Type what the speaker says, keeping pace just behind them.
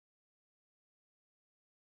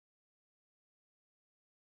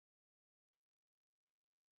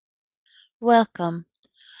Welcome.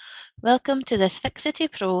 Welcome to this Fixity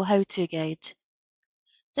Pro how-to guide.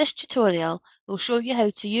 This tutorial will show you how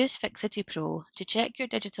to use Fixity Pro to check your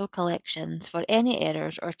digital collections for any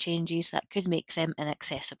errors or changes that could make them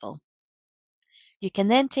inaccessible. You can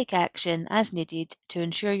then take action as needed to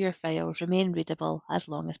ensure your files remain readable as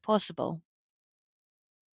long as possible.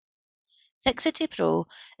 Fixity Pro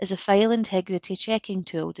is a file integrity checking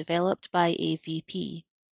tool developed by AVP.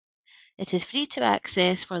 It is free to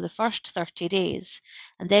access for the first 30 days,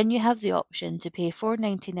 and then you have the option to pay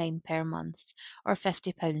 $4.99 per month or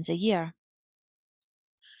 £50 a year.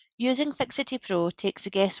 Using Fixity Pro takes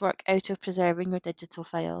the guesswork out of preserving your digital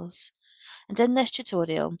files, and in this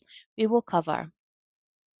tutorial we will cover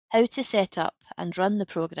how to set up and run the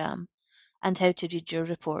program and how to read your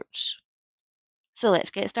reports. So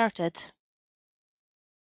let's get started.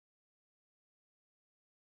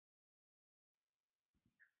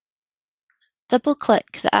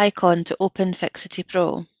 Double-click the icon to open Fixity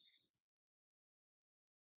Pro.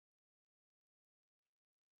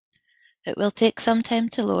 It will take some time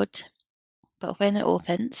to load, but when it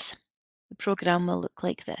opens, the program will look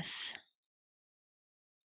like this.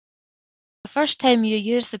 The first time you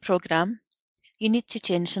use the program, you need to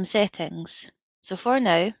change some settings. So for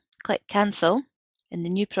now, click Cancel in the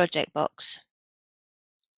New Project box.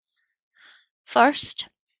 First,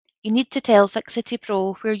 you need to tell Fixity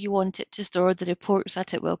Pro where you want it to store the reports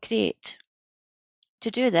that it will create.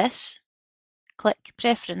 To do this, click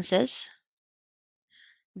Preferences,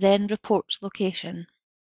 then Reports Location.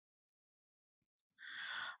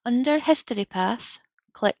 Under History Path,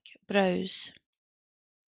 click Browse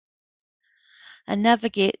and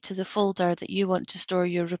navigate to the folder that you want to store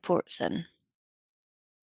your reports in.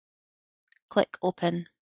 Click Open.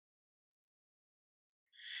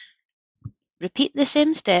 Repeat the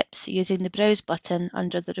same steps using the Browse button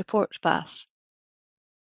under the Reports path.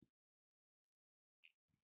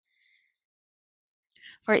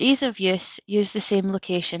 For ease of use the same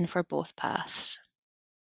location for both paths,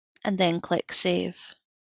 and then click Save.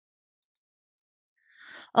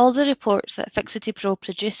 All the reports that Fixity Pro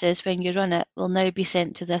produces when you run it will now be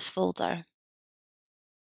sent to this folder.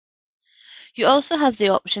 You also have the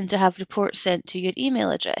option to have reports sent to your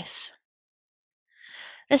email address.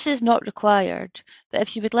 This is not required, but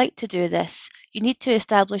if you would like to do this, you need to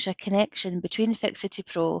establish a connection between Fixity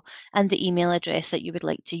Pro and the email address that you would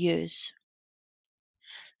like to use.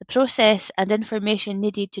 The process and information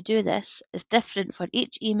needed to do this is different for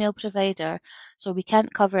each email provider, so we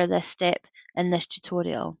can't cover this step in this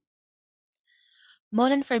tutorial.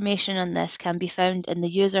 More information on this can be found in the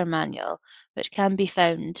user manual, which can be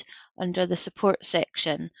found under the support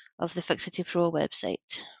section of the Fixity Pro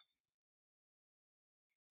website.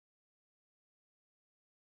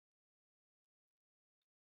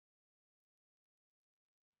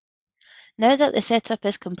 Now that the setup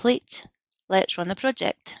is complete, let's run a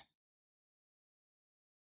project.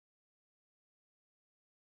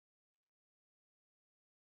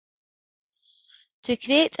 To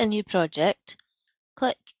create a new project,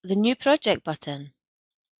 click the New Project button.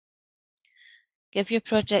 Give your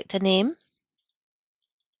project a name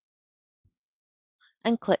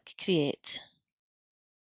and click Create.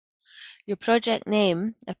 Your project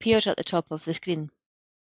name appears at the top of the screen.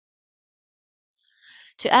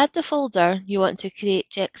 To add the folder you want to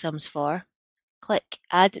create checksums for, click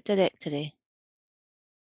Add Directory.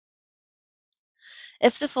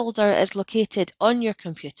 If the folder is located on your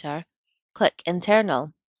computer, click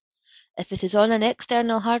Internal. If it is on an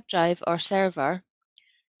external hard drive or server,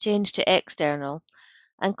 change to External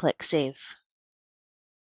and click Save.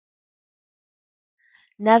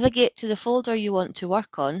 Navigate to the folder you want to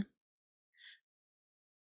work on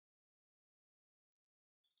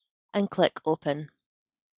and click Open.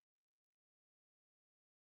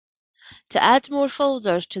 To add more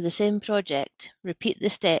folders to the same project, repeat the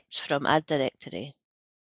steps from Add Directory.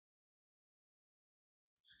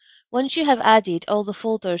 Once you have added all the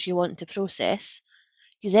folders you want to process,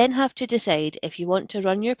 you then have to decide if you want to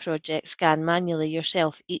run your project scan manually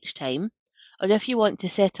yourself each time, or if you want to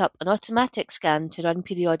set up an automatic scan to run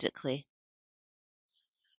periodically.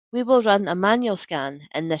 We will run a manual scan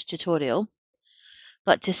in this tutorial,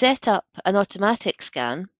 but to set up an automatic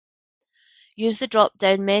scan, use the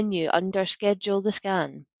drop-down menu under Schedule the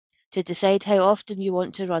Scan to decide how often you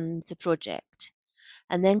want to run the project,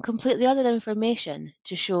 and then complete the other information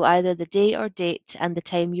to show either the day or date and the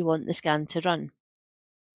time you want the scan to run.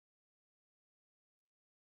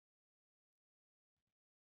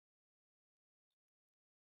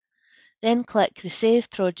 Then click the Save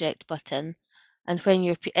Project button, and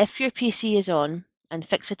if your PC is on and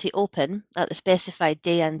Fixity open at the specified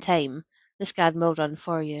day and time, the scan will run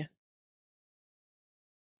for you.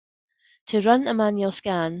 To run a manual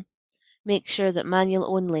scan, make sure that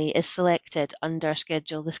Manual Only is selected under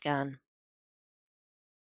Schedule the Scan.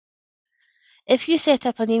 If you set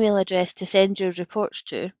up an email address to send your reports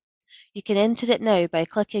to, you can enter it now by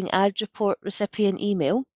clicking Add Report Recipient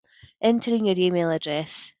Email, entering your email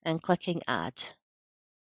address and clicking Add.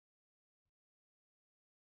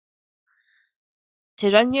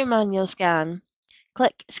 To run your manual scan,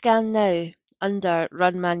 click Scan Now under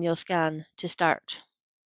Run Manual Scan to start.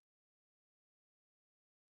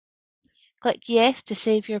 Click Yes to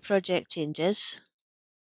save your project changes.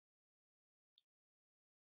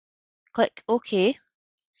 Click OK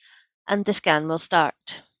and the scan will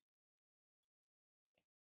start.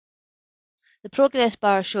 The progress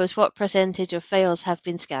bar shows what percentage of files have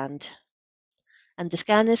been scanned, and the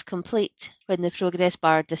scan is complete when the progress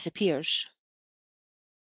bar disappears.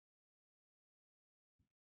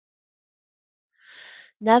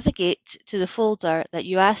 Navigate to the folder that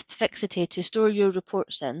you asked Fixity to store your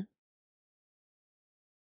reports in.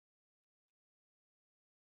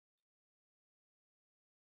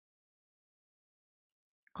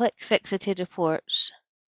 Click Fixity Reports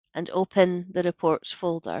and open the Reports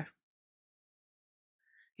folder.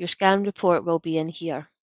 Your scan report will be in here.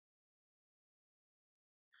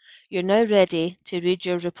 You're now ready to read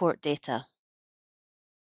your report data.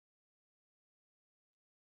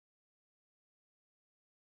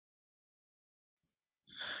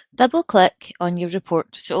 Double-click on your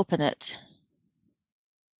report to open it.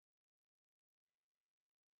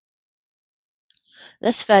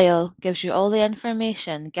 This file gives you all the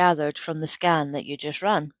information gathered from the scan that you just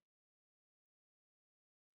ran.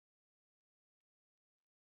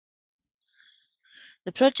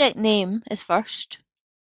 The project name is first,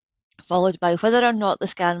 followed by whether or not the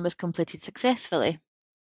scan was completed successfully.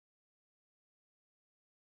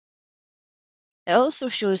 It also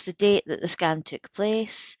shows the date that the scan took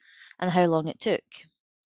place and how long it took.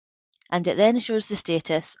 And it then shows the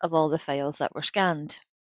status of all the files that were scanned.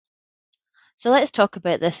 So let's talk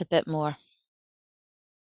about this a bit more.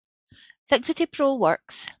 Fixity Pro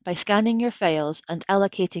works by scanning your files and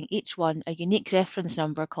allocating each one a unique reference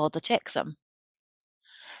number called a checksum.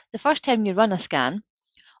 The first time you run a scan,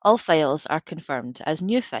 all files are confirmed as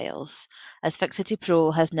new files, as Fixity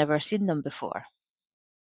Pro has never seen them before.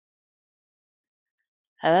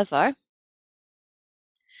 However,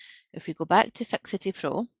 if we go back to Fixity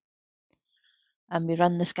Pro and we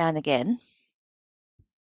run the scan again,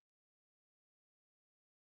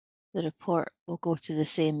 the report will go to the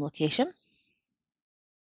same location.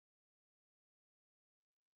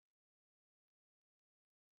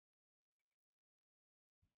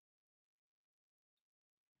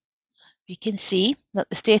 We can see that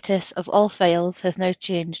the status of all files has now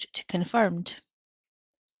changed to confirmed.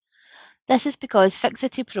 This is because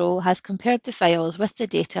Fixity Pro has compared the files with the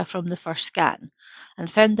data from the first scan and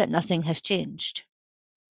found that nothing has changed.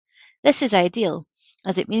 This is ideal,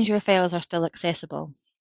 as it means your files are still accessible.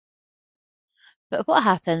 But what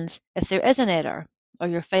happens if there is an error or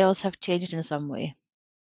your files have changed in some way?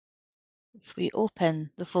 If we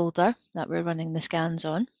open the folder that we're running the scans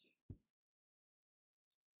on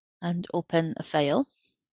and open a file,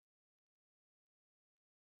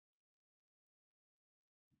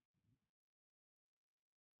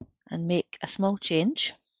 and make a small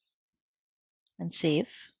change and save,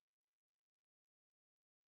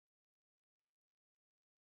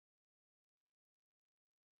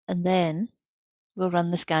 and then we'll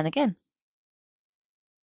run the scan again.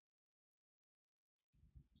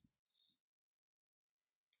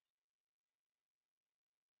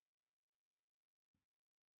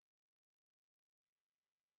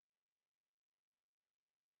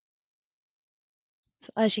 So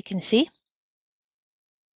as you can see,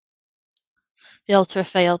 the alter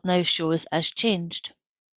file now shows as changed.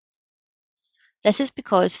 This is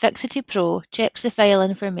because Fixity Pro checks the file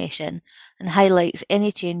information and highlights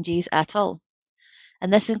any changes at all,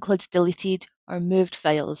 and this includes deleted or moved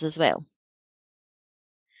files as well.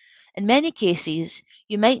 In many cases,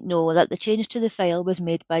 you might know that the change to the file was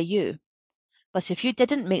made by you, but if you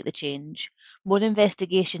didn't make the change, more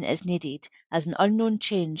investigation is needed, as an unknown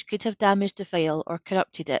change could have damaged the file or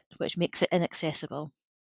corrupted it, which makes it inaccessible.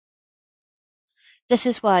 This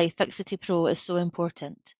is why Fixity Pro is so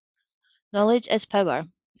important. Knowledge is power,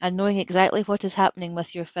 and knowing exactly what is happening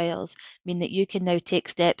with your files mean that you can now take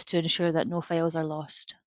steps to ensure that no files are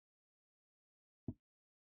lost.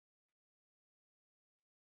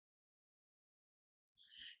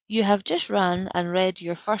 You have just run and read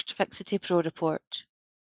your first Fixity Pro report.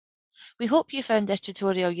 We hope you found this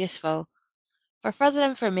tutorial useful. For further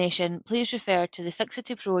information, please refer to the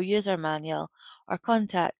Fixity Pro user manual or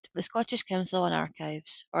contact the Scottish Council on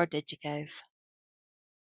Archives or Digikive.